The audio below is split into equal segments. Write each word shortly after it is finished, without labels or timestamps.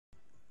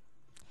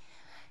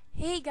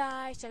Hey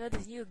guys, check out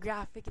this new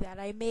graphic that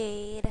I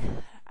made.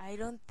 I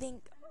don't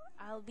think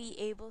I'll be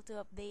able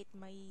to update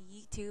my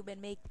YouTube and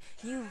make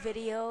new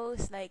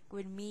videos like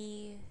with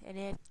me in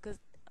it, cause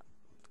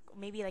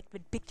maybe like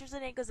with pictures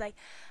in it, cause like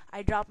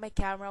I dropped my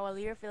camera while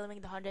we were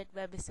filming the 100th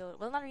episode.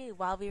 Well, not really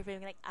while we were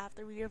filming, like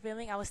after we were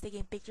filming, I was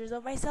taking pictures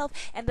of myself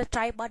and the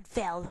tripod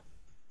fell.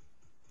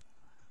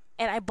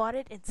 And I bought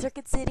it in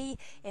Circuit City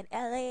in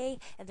LA,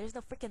 and there's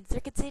no freaking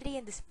Circuit City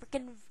in this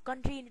freaking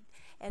country,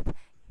 and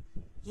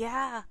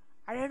yeah,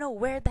 I don't know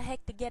where the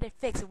heck to get it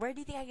fixed. Where do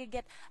you think I could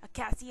get a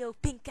Casio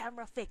pink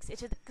camera fixed? It's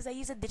just because I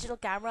use a digital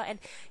camera and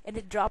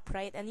it dropped,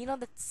 right. And you know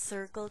that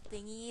circle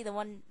thingy, the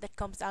one that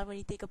comes out when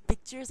you take a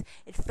pictures,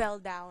 it fell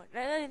down.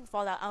 No, it didn't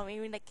fall down. I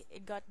mean, like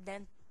it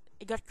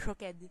got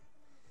crooked.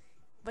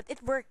 But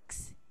it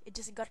works. It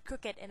just got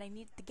crooked, and I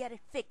need to get it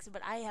fixed.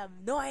 But I have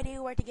no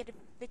idea where to get it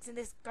fixed in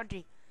this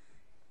country.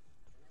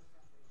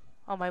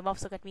 Oh, my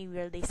mom's look at me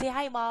weirdly. Say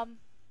hi, mom.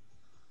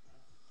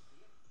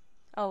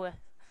 Oh,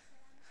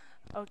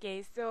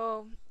 okay,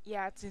 so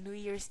yeah, it's New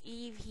Year's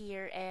Eve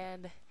here,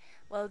 and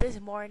well, this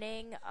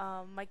morning,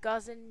 my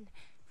cousin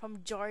from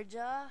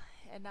Georgia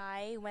and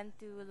I went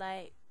to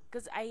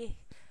cause I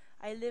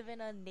live in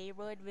a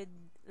neighborhood with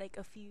like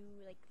a few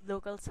like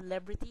local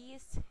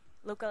celebrities,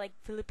 local like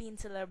Philippine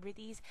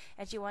celebrities,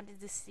 and she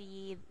wanted to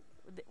see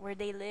where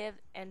they live,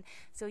 and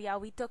so yeah,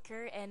 we took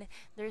her, and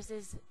there's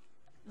this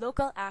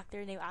local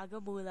actor named Aga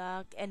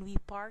Bulak, and we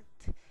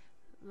parked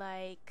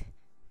like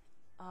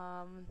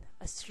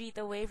a street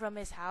away from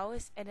his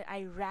house, and then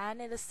I ran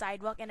in the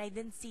sidewalk and I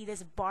didn't see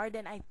this bar,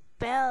 then I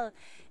fell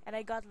and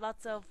I got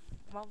lots of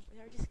are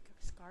these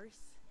scars.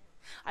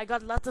 I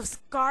got lots of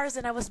scars,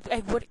 and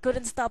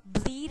couldn't stop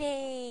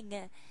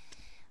bleeding.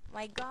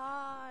 My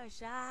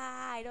gosh,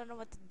 I don't know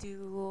what to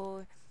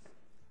do.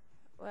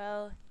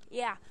 Well,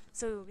 yeah,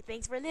 so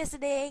thanks for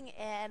listening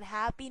and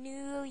happy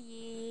new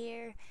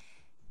year.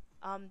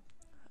 um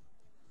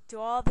to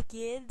all the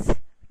kids,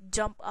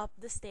 jump up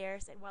the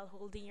stairs and while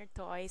holding your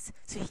toys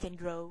so you can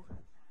grow.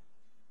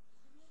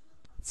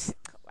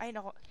 I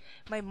know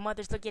my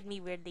mother's looking at me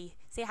weirdly.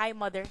 Say hi,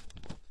 mother.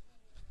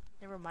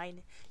 Never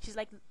mind. She's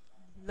like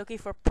looking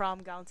for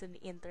prom gowns on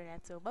the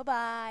internet. So bye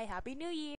bye. Happy New Year.